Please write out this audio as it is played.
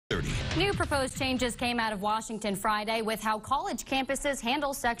New proposed changes came out of Washington Friday with how college campuses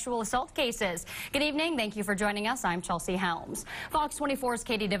handle sexual assault cases. Good evening. Thank you for joining us. I'm Chelsea Helms. Fox 24's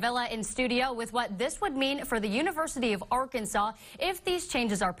Katie Davila in studio with what this would mean for the University of Arkansas if these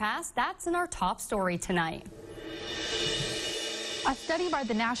changes are passed. That's in our top story tonight. A study by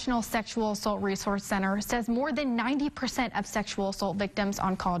the National Sexual Assault Resource Center says more than 90% of sexual assault victims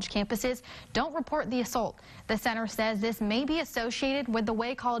on college campuses don't report the assault. The center says this may be associated with the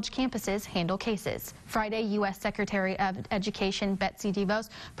way college campuses handle cases. Friday, U.S. Secretary of Education Betsy DeVos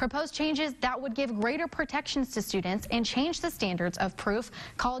proposed changes that would give greater protections to students and change the standards of proof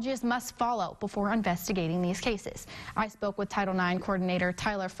colleges must follow before investigating these cases. I spoke with Title IX coordinator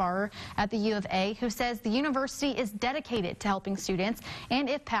Tyler Farrer at the U of A, who says the university is dedicated to helping students, and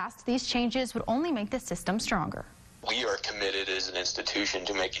if passed, these changes would only make the system stronger. We are committed as an institution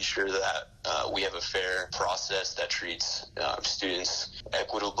to making sure that we have a fair process that treats students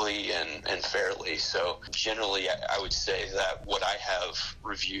equitably and fairly. So generally, I would say that what I have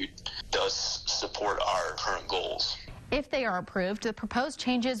reviewed does support our current goals. If they are approved, the proposed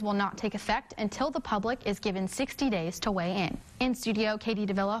changes will not take effect until the public is given 60 days to weigh in. In studio, Katie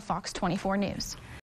Davila, Fox 24 News.